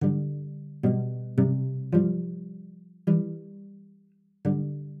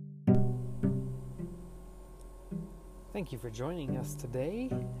Thank you for joining us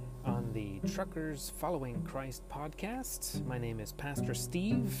today on the Truckers Following Christ podcast. My name is Pastor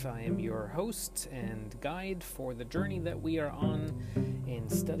Steve. I am your host and guide for the journey that we are on in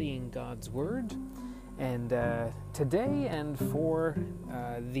studying God's Word. And today and for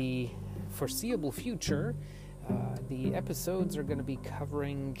the foreseeable future, the episodes are going to be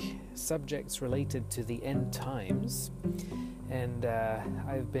covering subjects related to the end times. And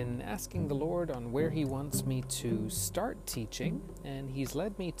I've been asking the Lord on where He wants me to start teaching, and He's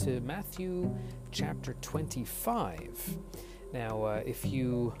led me to Matthew chapter 25. Now, if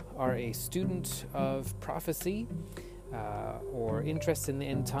you are a student of prophecy or interested in the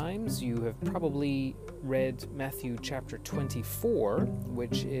end times, you have probably read Matthew chapter 24,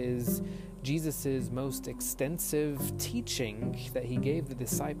 which is Jesus' most extensive teaching that He gave the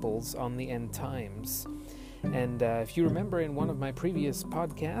disciples on the end times. And if you remember in one of my previous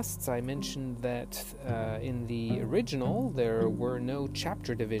podcasts, I mentioned that in the original there were no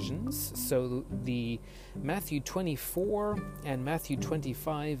chapter divisions, so the Matthew 24 and Matthew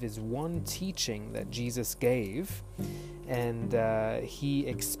 25 is one teaching that Jesus gave, and He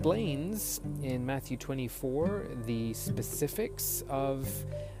explains in Matthew 24 the specifics of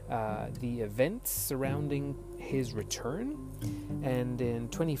the events surrounding His return, and in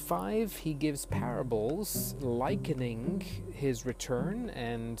 25 He gives parables likening His return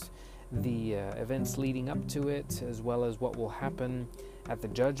and the events leading up to it, as well as what will happen at the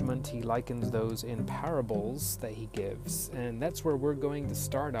judgment. He likens those in parables that He gives, and that's where we're going to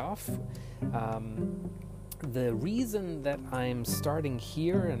start off. The reason that I'm starting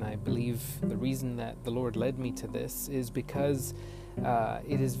here, and I believe the reason that the Lord led me to this, is because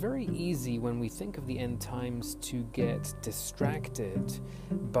it is very easy when we think of the end times to get distracted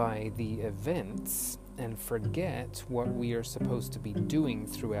by the events and forget what we are supposed to be doing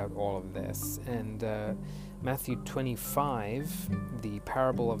throughout all of this. And Matthew 25, the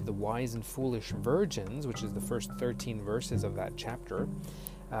parable of the wise and foolish virgins, which is the first 13 verses of that chapter,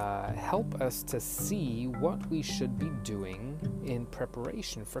 help us to see what we should be doing in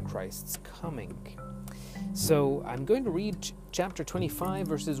preparation for Christ's coming. So I'm going to read chapter 25,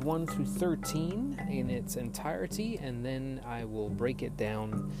 verses 1 through 13 in its entirety, and then I will break it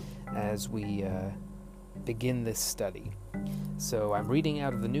down as we begin this study. So I'm reading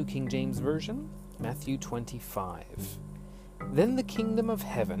out of the New King James Version, Matthew 25. Then the kingdom of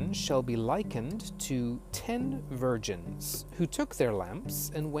heaven shall be likened to 10 virgins who took their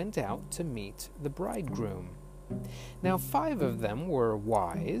lamps and went out to meet the bridegroom. Now 5 of them were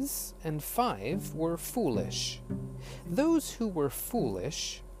wise, and 5 were foolish. Those who were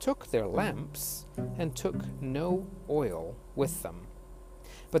foolish took their lamps, and took no oil with them.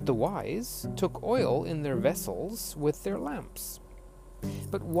 But the wise took oil in their vessels with their lamps.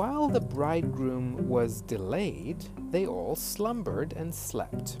 But while the bridegroom was delayed, they all slumbered and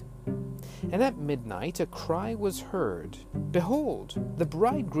slept. And at midnight a cry was heard, "Behold, the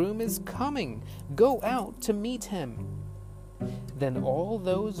bridegroom is coming! Go out to meet him!" Then all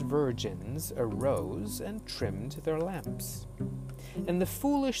those virgins arose and trimmed their lamps. And the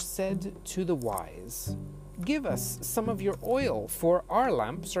foolish said to the wise, "Give us some of your oil, for our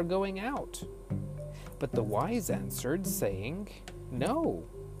lamps are going out." But the wise answered, saying, "No,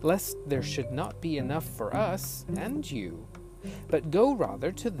 lest there should not be enough for us and you. But go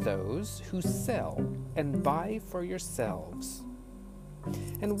rather to those who sell, and buy for yourselves."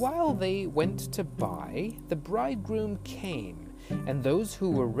 And while they went to buy, the bridegroom came, and those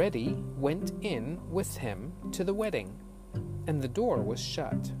who were ready went in with him to the wedding, and the door was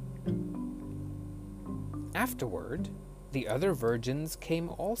shut. Afterward, the other virgins came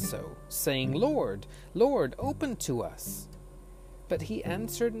also, saying, "Lord, Lord, open to us." But he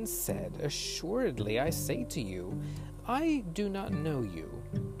answered and said, "Assuredly I say to you, I do not know you.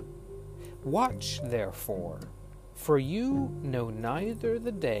 Watch therefore, for you know neither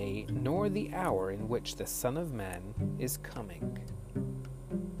the day nor the hour in which the Son of Man is coming."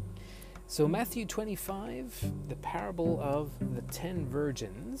 So Matthew 25, the parable of the 10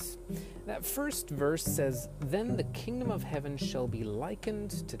 virgins, that first verse says, "Then the kingdom of heaven shall be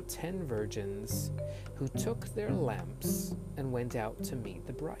likened to 10 virgins who took their lamps and went out to meet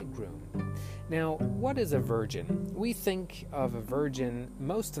the bridegroom." Now, what is a virgin? We think of a virgin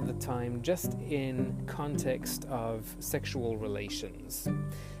most of the time just in context of sexual relations.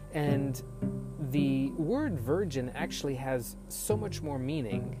 And the word virgin actually has so much more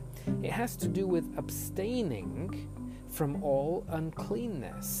meaning. It has to do with abstaining from all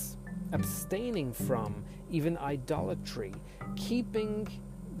uncleanness, abstaining from even idolatry, keeping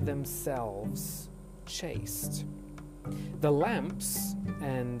themselves chaste. The lamps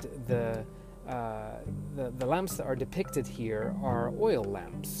and the the lamps that are depicted here are oil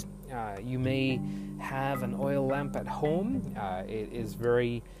lamps. You may have an oil lamp at home. It is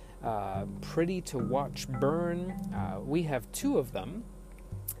very pretty to watch burn. We have 2 of them,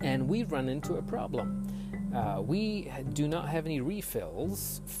 and we run into a problem. We do not have any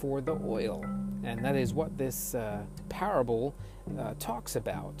refills for the oil, and that is what this parable talks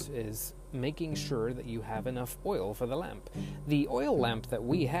about, is making sure that you have enough oil for the lamp. The oil lamp that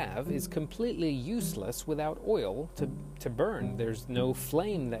we have is completely useless without oil to burn. There's no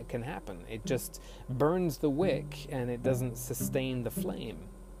flame that can happen. It just burns the wick and it doesn't sustain the flame.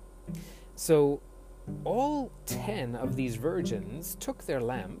 So all 10 of these virgins took their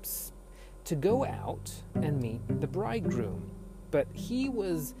lamps to go out and meet the bridegroom, but he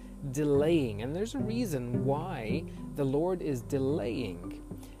was delaying, and there's a reason why the Lord is delaying.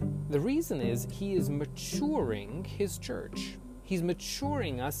 The reason is he is maturing his church. He's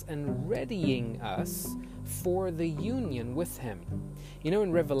maturing us and readying us for the union with him. You know,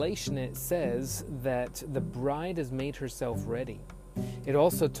 in Revelation it says that the bride has made herself ready. It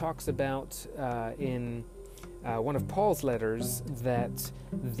also talks about in one of Paul's letters that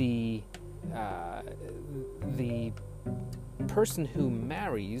the person who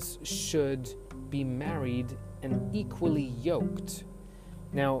marries should be married and equally yoked.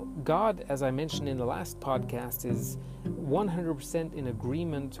 Now, God, as I mentioned in the last podcast, is 100% in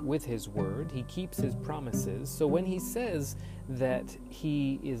agreement with his word. He keeps his promises. So when he says that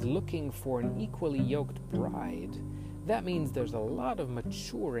he is looking for an equally yoked bride, that means there's a lot of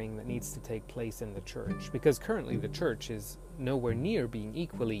maturing that needs to take place in the church, because currently the church is nowhere near being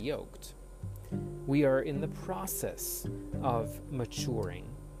equally yoked. We are in the process of maturing.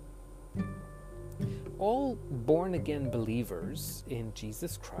 All born-again believers in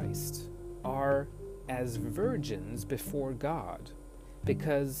Jesus Christ are as virgins before God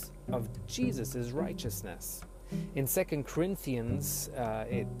because of Jesus' righteousness. In 2 Corinthians,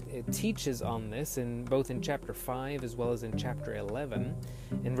 it teaches on this, both in chapter 5 as well as in chapter 11.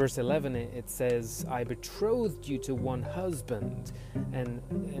 In verse 11 it says, I betrothed you to one husband,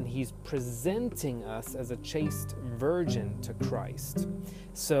 and he's presenting us as a chaste virgin to Christ.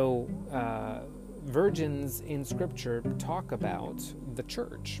 So virgins in Scripture talk about the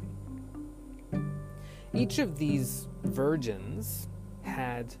church. Each of these virgins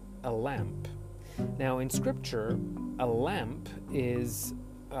had a lamp. Now, in Scripture, a lamp is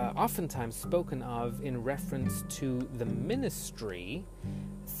oftentimes spoken of in reference to the ministry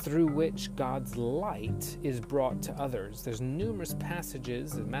through which God's light is brought to others. There's numerous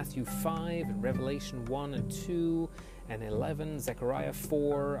passages in Matthew 5 and Revelation 1 and 2 and 11, Zechariah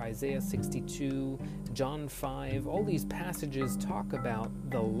 4, Isaiah 62, John 5. All these passages talk about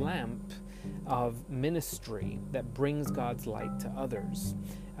the lamp of ministry that brings God's light to others.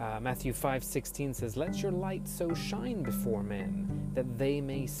 Matthew 5:16 says, let your light so shine before men that they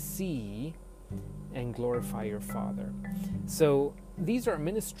may see and glorify your Father. So these are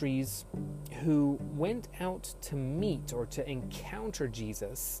ministries who went out to meet or to encounter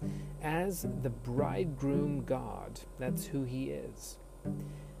Jesus as the bridegroom God. That's who he is.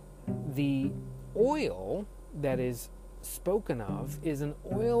 The oil that is spoken of is an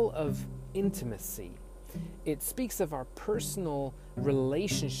oil of intimacy. It speaks of our personal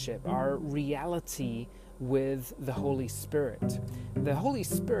relationship, our reality with the Holy Spirit. The Holy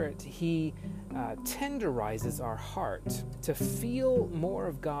Spirit, he tenderizes our heart to feel more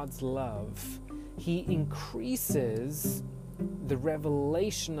of God's love. He increases the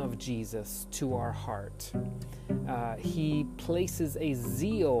revelation of Jesus to our heart. He places a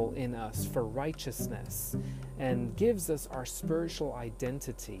zeal in us for righteousness and gives us our spiritual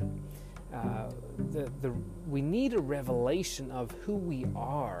identity. We need a revelation of who we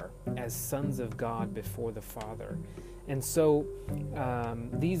are as sons of God before the Father. And so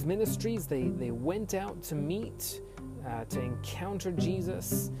these ministries, they went out to meet, to encounter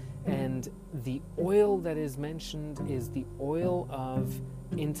Jesus, and the oil that is mentioned is the oil of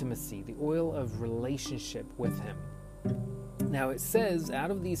intimacy, the oil of relationship with him. Now it says,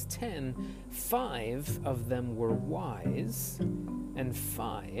 out of these 10, 5 of them were wise and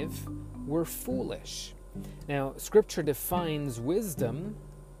 5 were foolish. Now, Scripture defines wisdom.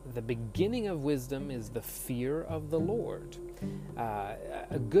 The beginning of wisdom is the fear of the Lord.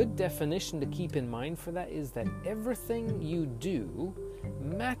 A good definition to keep in mind for that is that everything you do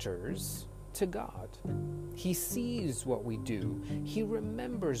matters to God. He sees what we do. He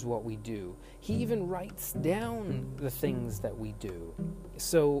remembers what we do. He even writes down the things that we do.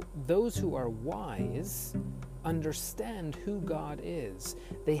 So those who are wise understand who God is.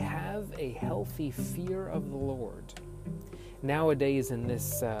 They have a healthy fear of the Lord. nowadays in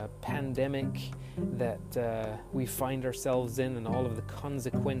this pandemic that we find ourselves in, and all of the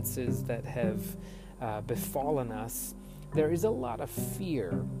consequences that have befallen us, there is a lot of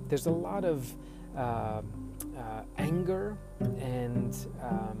fear. There's a lot of anger, and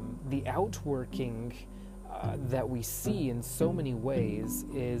the outworking that we see in so many ways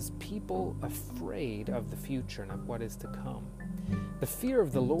is people afraid of the future and of what is to come. The fear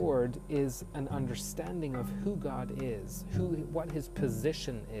of the Lord is an understanding of who God is, what His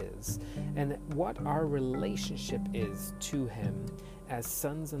position is, and what our relationship is to Him as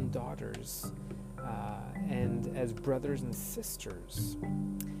sons and daughters, and as brothers and sisters.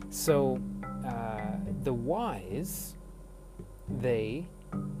 So the wise, they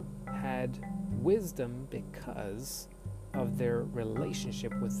had wisdom because of their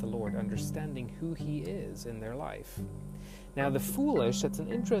relationship with the Lord, understanding who He is in their life. Now the foolish, that's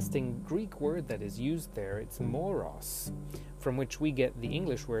an interesting Greek word that is used there. It's moros, from which we get the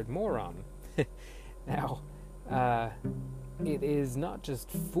English word moron. Now, it is not just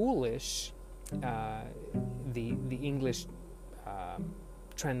foolish, the English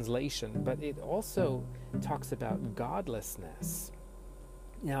translation, but it also talks about godlessness.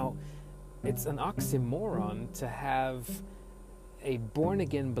 Now, it's an oxymoron to have a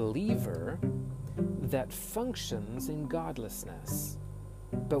born-again believer that functions in godlessness,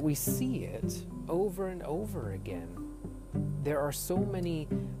 but we see it over and over again. There are so many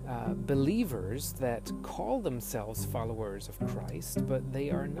believers that call themselves followers of Christ, but they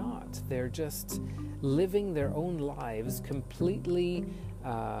are not. They're just living their own lives completely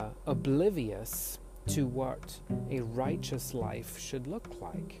oblivious to what a righteous life should look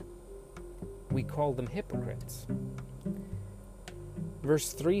like. We call them hypocrites.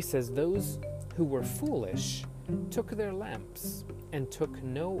 Verse 3 says, "Those who were foolish took their lamps and took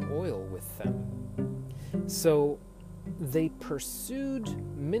no oil with them." So they pursued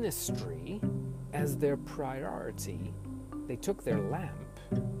ministry as their priority. They took their lamp,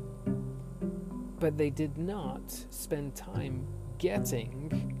 but they did not spend time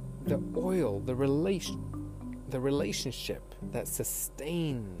getting the oil, the relationship that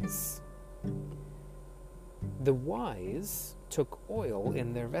sustains. The wise took oil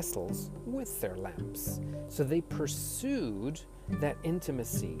in their vessels with their lamps. So they pursued that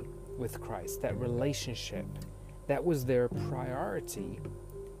intimacy with Christ, that relationship. That was their priority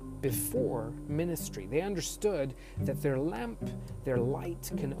before ministry. They understood that their lamp, their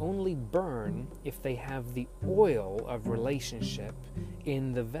light, can only burn if they have the oil of relationship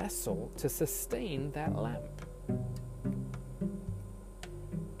in the vessel to sustain that lamp.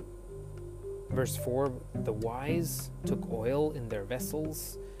 Verse 4, the wise took oil in their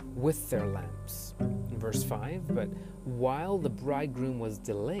vessels with their lamps. In verse 5, but while the bridegroom was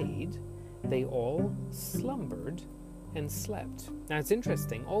delayed, they all slumbered and slept. Now it's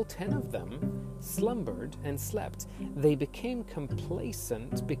interesting, all 10 of them slumbered and slept. They became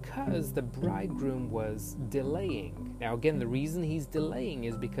complacent because the bridegroom was delaying. Now again, the reason he's delaying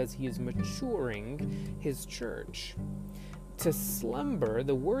is because he is maturing his church. To slumber,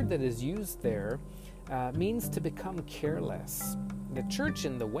 the word that is used there, means to become careless. The church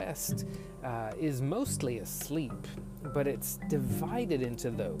in the West is mostly asleep, but it's divided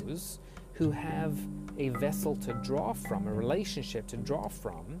into those who have a vessel to draw from, a relationship to draw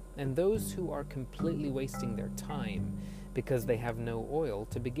from, and those who are completely wasting their time because they have no oil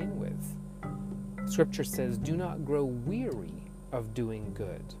to begin with. Scripture says, "Do not grow weary of doing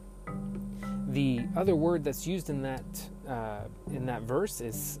good." The other word that's used in that verse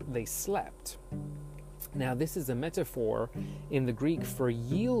is they slept. Now, this is a metaphor in the Greek for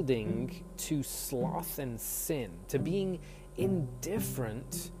yielding to sloth and sin, to being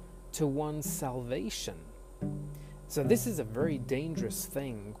indifferent to one's salvation. So this is a very dangerous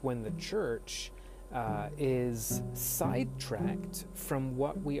thing when the church is sidetracked from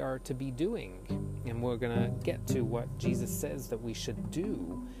what we are to be doing. And we're going to get to what Jesus says that we should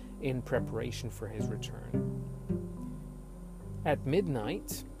do in preparation for His return. At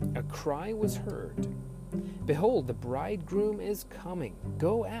midnight, a cry was heard. "Behold, the bridegroom is coming.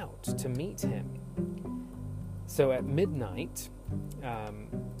 Go out to meet him." So at midnight,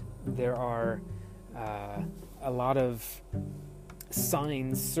 there are a lot of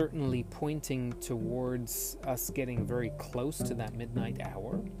signs certainly pointing towards us getting very close to that midnight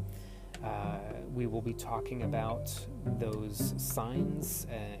hour. We will be talking about those signs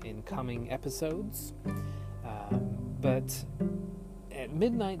in coming episodes. But at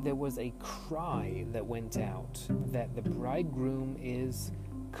midnight there was a cry that went out that the bridegroom is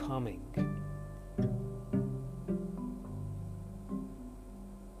coming.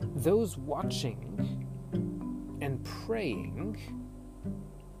 Those watching and praying,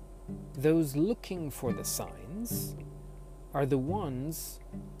 those looking for the signs, are the ones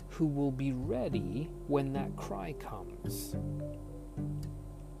who will be ready when that cry comes.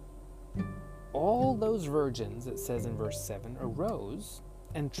 All those virgins, it says in verse 7, arose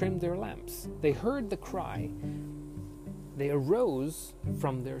and trimmed their lamps. They heard the cry. They arose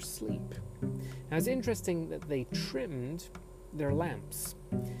from their sleep. Now it's interesting that they trimmed their lamps.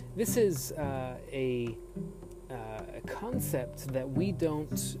 This is a concept that we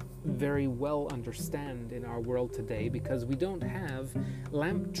don't very well understand in our world today, because we don't have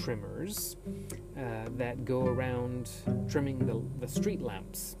lamp trimmers that go around trimming the street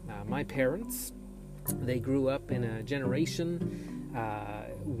lamps. My parents, they grew up in a generation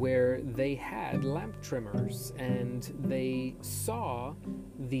where they had lamp trimmers, and they saw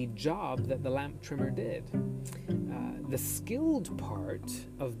the job that the lamp trimmer did. The skilled part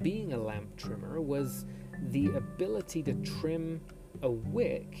of being a lamp trimmer was the ability to trim a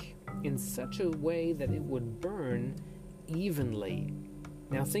wick in such a way that it would burn evenly.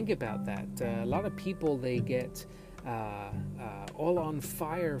 Now think about that. A lot of people, they get all on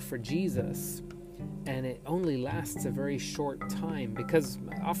fire for Jesus, and it only lasts a very short time, because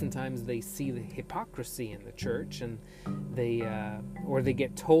oftentimes they see the hypocrisy in the church, and they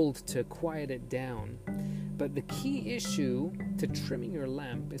get told to quiet it down. But the key issue to trimming your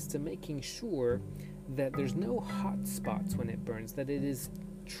lamp is to making sure that there's no hot spots when it burns, that it is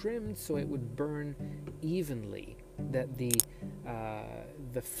trimmed so it would burn evenly, that the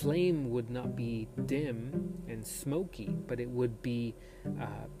flame would not be dim and smoky, but it would be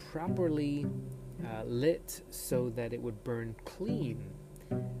properly lit so that it would burn clean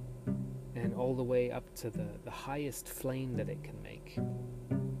and all the way up to the highest flame that it can make.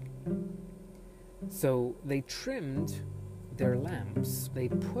 So they trimmed their lamps, they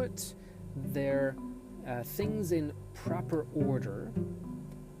put their things in proper order,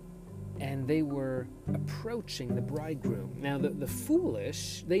 and they were approaching the bridegroom. Now the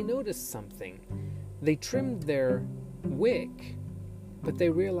foolish, they noticed something. They trimmed their wick, but they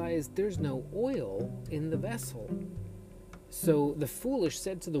realized there's no oil in the vessel. So the foolish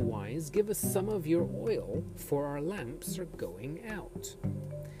said to the wise, "Give us some of your oil, for our lamps are going out."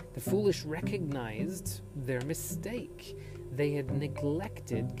 The foolish recognized their mistake. They had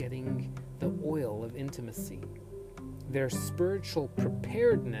neglected getting the oil of intimacy. Their spiritual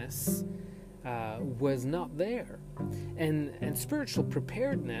preparedness was not there. And spiritual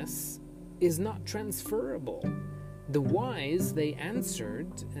preparedness is not transferable. The wise, they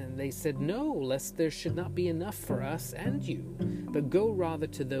answered, and they said, "No, lest there should not be enough for us and you, but go rather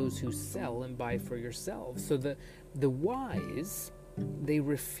to those who sell and buy for yourselves." So the wise, they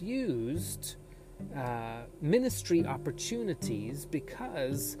refused ministry opportunities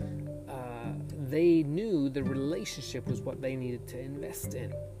because they knew the relationship was what they needed to invest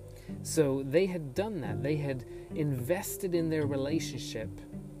in. So they had done that. They had invested in their relationship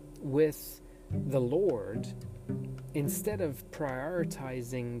with the Lord instead of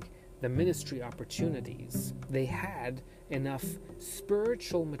prioritizing the ministry opportunities. They had enough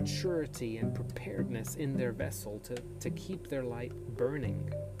spiritual maturity and preparedness in their vessel to keep their light burning.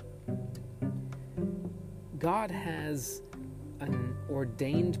 God has an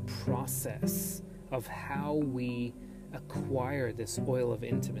ordained process of how we acquire this oil of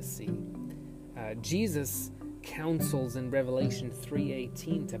intimacy. Jesus counsels in Revelation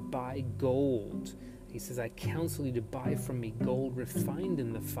 3:18 to buy gold. He says, "I counsel you to buy from me gold refined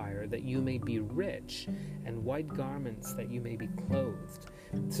in the fire, that you may be rich, and white garments, that you may be clothed."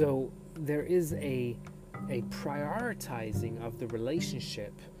 So there is a prioritizing of the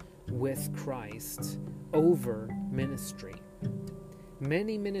relationship with Christ over ministry.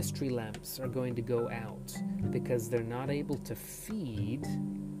 Many ministry lamps are going to go out because they're not able to feed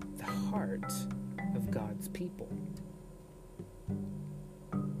the heart of God's people.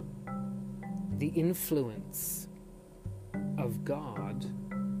 The influence of God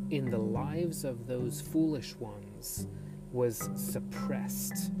in the lives of those foolish ones was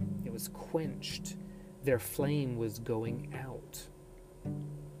suppressed. It was quenched. Their flame was going out.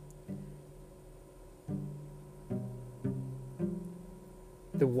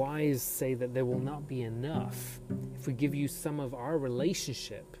 The wise say that there will not be enough. If we give you some of our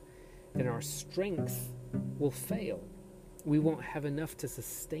relationship, then our strength will fail. We won't have enough to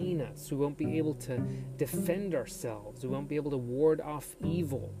sustain us. We won't be able to defend ourselves. We won't be able to ward off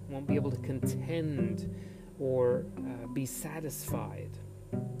evil. We won't be able to contend or be satisfied.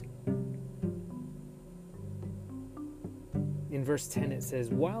 In verse 10 it says,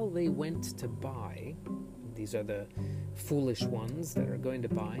 "While they went to buy," these are the foolish ones that are going to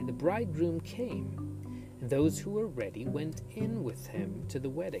buy, "the bridegroom came, Those who were ready went in with him to the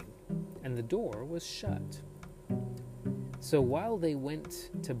wedding, and the door was shut. So while they went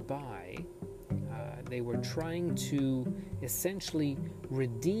to buy, they were trying to essentially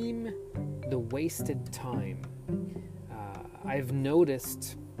redeem the wasted time. I've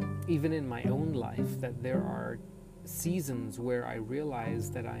noticed, even in my own life, that there are seasons where I realize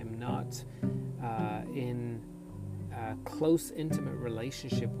that I am not in a close, intimate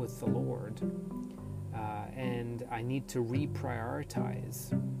relationship with the Lord, and I need to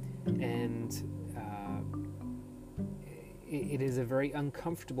reprioritize. And it is a very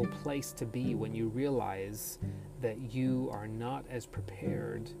uncomfortable place to be when you realize that you are not as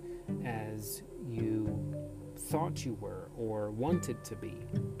prepared as you thought you were or wanted to be.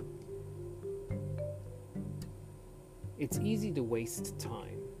 It's easy to waste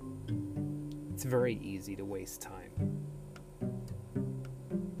time. It's very easy to waste time.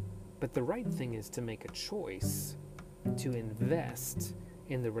 But the right thing is to make a choice to invest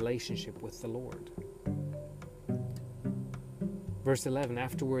in the relationship with the Lord. Verse 11,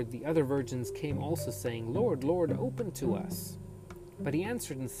 afterward the other virgins came also saying, Lord, Lord, open to us. But he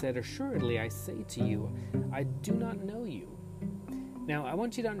answered and said, assuredly I say to you, I do not know you. Now I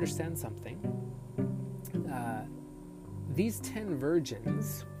want you to understand something. These 10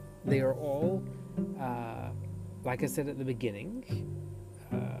 virgins, they are all, like I said at the beginning,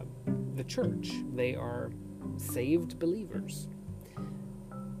 the church. They are saved believers.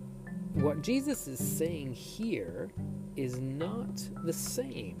 What Jesus is saying here is not the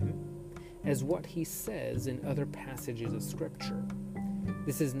same as what he says in other passages of Scripture.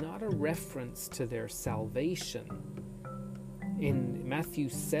 This is not a reference to their salvation. In Matthew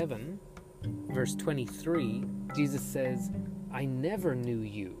 7, verse 23, Jesus says, I never knew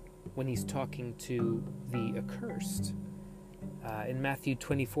you, when he's talking to the accursed. In Matthew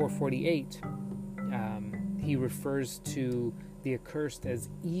 24:48, he refers to the accursed as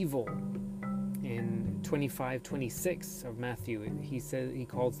evil. In 25:26 of Matthew, he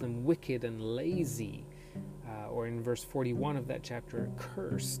calls them wicked and lazy. Or in verse 41 of that chapter,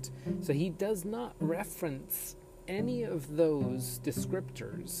 cursed. So he does not reference any of those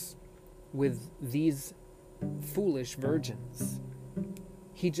descriptors with these foolish virgins.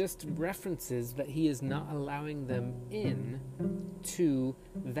 He just references that he is not allowing them in to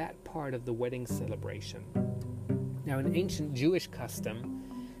that part of the wedding celebration. Now, in ancient Jewish custom,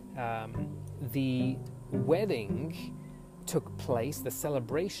 the wedding took place, the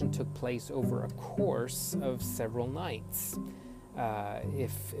celebration took place over a course of several nights.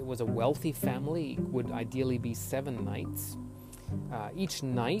 If it was a wealthy family, it would ideally be 7 nights. Each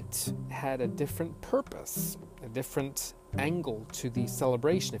night had a different purpose, a different angle to the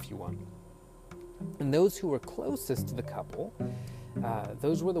celebration, if you want. And those who were closest to the couple,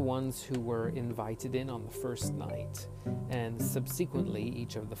 those were the ones who were invited in on the first night, and subsequently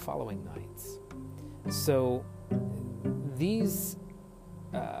each of the following nights. So these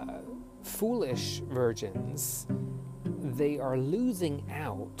foolish virgins, they are losing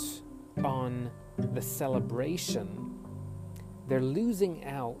out on the celebration. They're losing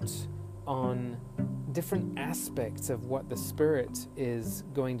out on different aspects of what the Spirit is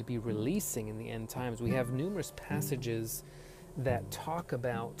going to be releasing in the end times. We have numerous passages that talk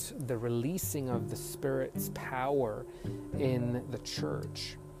about the releasing of the Spirit's power in the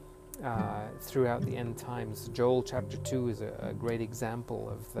church throughout the end times. Joel chapter 2 is a great example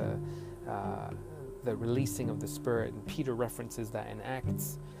of the releasing of the Spirit, and Peter references that in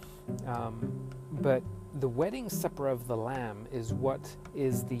Acts. But the wedding supper of the Lamb is what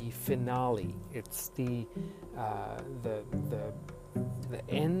is the finale. It's the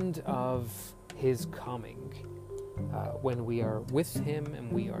end of his coming, when we are with him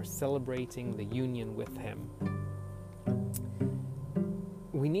and we are celebrating the union with him.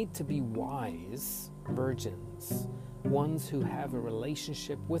 We need to be wise virgins, ones who have a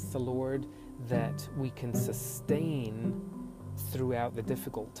relationship with the Lord that we can sustain throughout the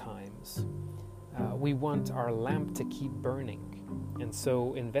difficult times. We want our lamp to keep burning, and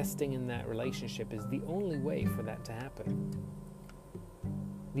so investing in that relationship is the only way for that to happen.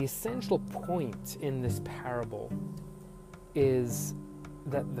 The essential point in this parable is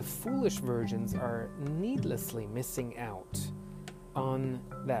that the foolish virgins are needlessly missing out on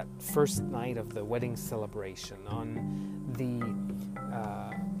that first night of the wedding celebration, on the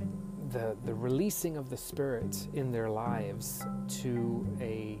releasing of the Spirit in their lives to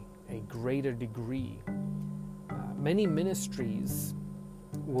a greater degree. Many ministries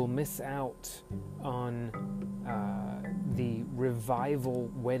will miss out on the revival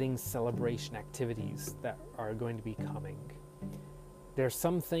wedding celebration activities that are going to be coming. There are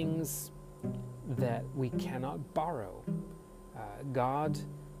some things that we cannot borrow. God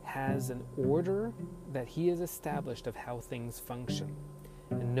has an order that He has established of how things function.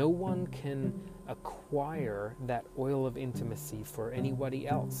 And no one can acquire that oil of intimacy for anybody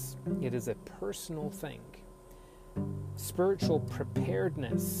else. It is a personal thing. Spiritual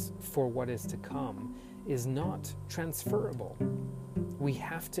preparedness for what is to come is not transferable. We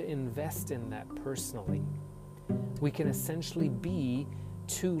have to invest in that personally. We can essentially be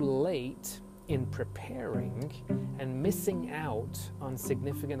too late in preparing and missing out on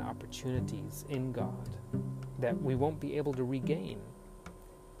significant opportunities in God that we won't be able to regain.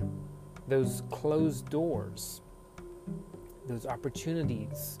 Those closed doors, those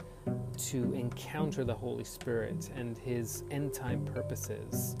opportunities to encounter the Holy Spirit and His end-time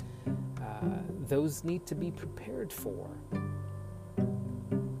purposes, those need to be prepared for.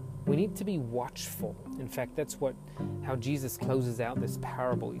 We need to be watchful. In fact, that's how Jesus closes out this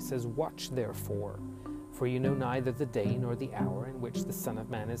parable. He says, "Watch therefore, for you know neither the day nor the hour in which the Son of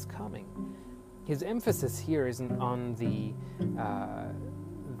Man is coming." His emphasis here isn't on the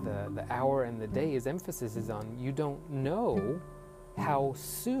hour and the day. His emphasis is on you don't know how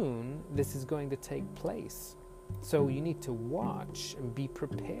soon this is going to take place. So you need to watch and be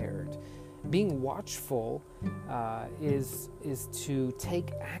prepared. Being watchful is to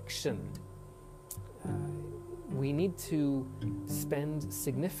take action. We need to spend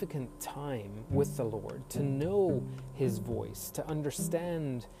significant time with the Lord, to know His voice, to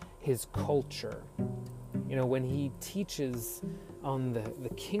understand His culture. When He teaches on the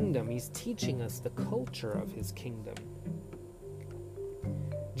kingdom, He's teaching us the culture of His kingdom.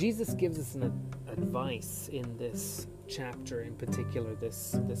 Jesus gives us an advice in this chapter, in particular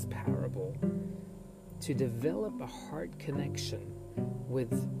this parable, to develop a heart connection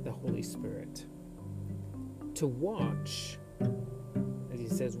with the Holy Spirit. To watch, as He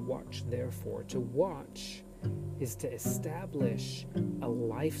says, watch therefore. To watch is to establish a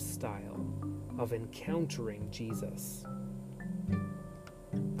lifestyle of encountering Jesus.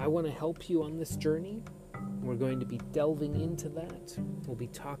 I want to help you on this journey. We're going to be delving into that. We'll be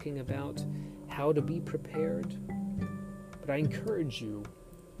talking about how to be prepared. But I encourage you,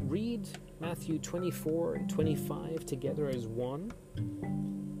 read Matthew 24 and 25 together as one,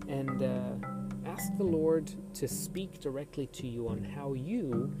 and ask the Lord to speak directly to you on how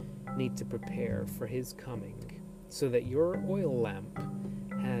you need to prepare for His coming, so that your oil lamp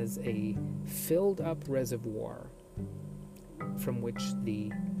has a filled up reservoir from which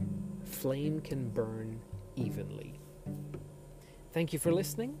the flame can burn evenly. Thank you for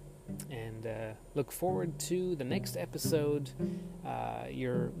listening, and look forward to the next episode.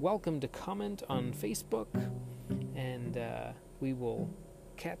 You're welcome to comment on Facebook, and we will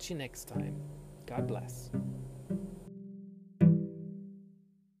catch you next time. God bless.